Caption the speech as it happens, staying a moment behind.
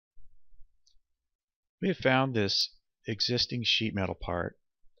We have found this existing sheet metal part.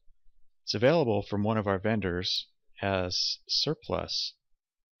 It's available from one of our vendors as surplus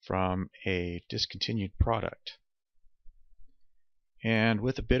from a discontinued product. And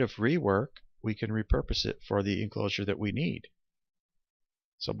with a bit of rework, we can repurpose it for the enclosure that we need.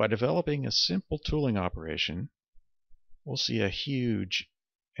 So by developing a simple tooling operation, we'll see a huge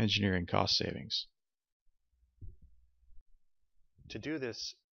engineering cost savings. To do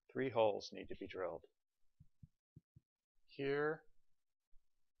this, 3 holes need to be drilled. Here,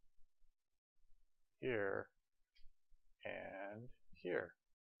 here, and here.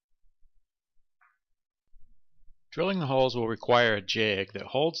 Drilling the holes will require a jig that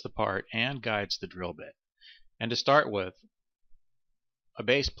holds the part and guides the drill bit. And to start with, a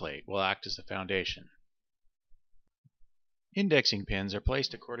base plate will act as the foundation. Indexing pins are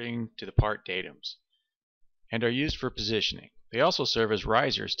placed according to the part datums and are used for positioning. They also serve as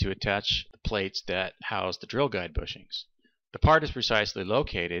risers to attach the plates that house the drill guide bushings. The part is precisely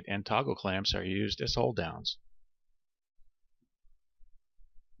located and toggle clamps are used as hold downs.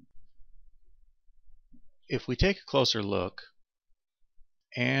 If we take a closer look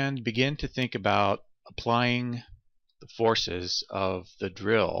and begin to think about applying the forces of the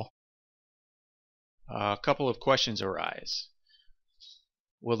drill, a couple of questions arise.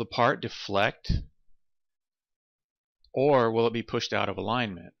 Will the part deflect, or will it be pushed out of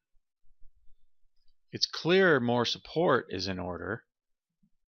alignment? It's clear more support is in order.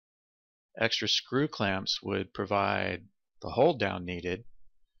 Extra screw clamps would provide the hold down needed,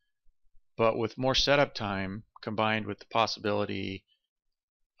 but with more setup time combined with the possibility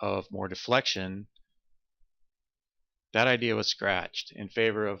of more deflection, that idea was scratched in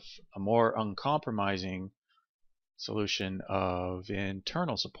favor of a more uncompromising solution of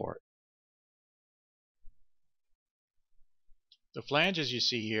internal support. The flanges you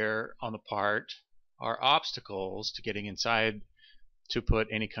see here on the part are obstacles to getting inside to put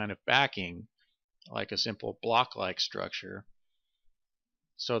any kind of backing, like a simple block-like structure.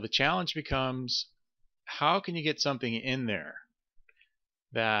 So the challenge becomes, how can you get something in there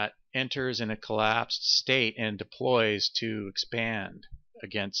that enters in a collapsed state and deploys to expand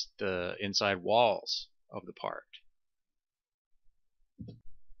against the inside walls of the part?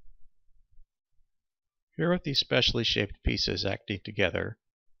 Here with these specially shaped pieces acting together,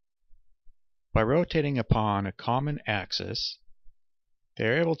 by rotating upon a common axis, they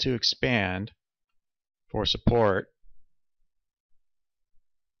are able to expand for support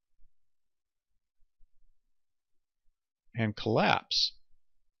and collapse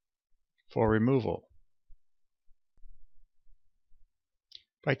for removal.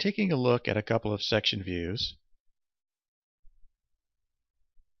 By taking a look at a couple of section views,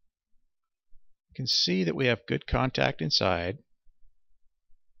 you can see that we have good contact inside,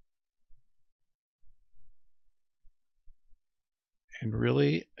 and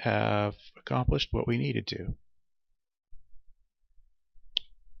really have accomplished what we needed to.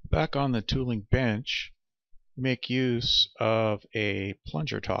 Back on the tooling bench, we make use of a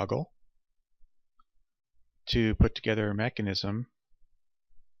plunger toggle to put together a mechanism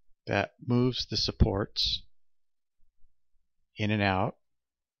that moves the supports in and out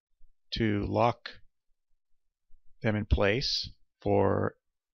to lock them in place for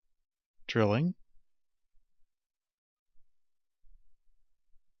drilling.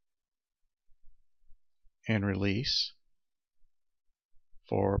 And release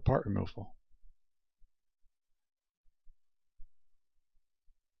for part removal.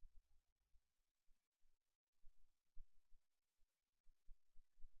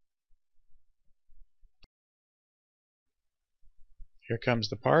 Here comes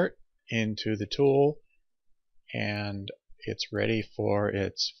the part into the tool, and it's ready for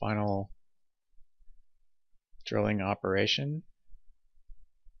its final drilling operation.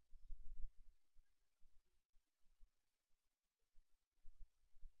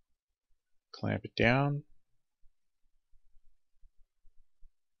 Clamp it down,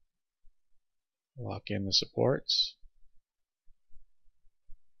 lock in the supports,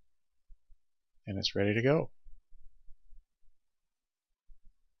 and it's ready to go.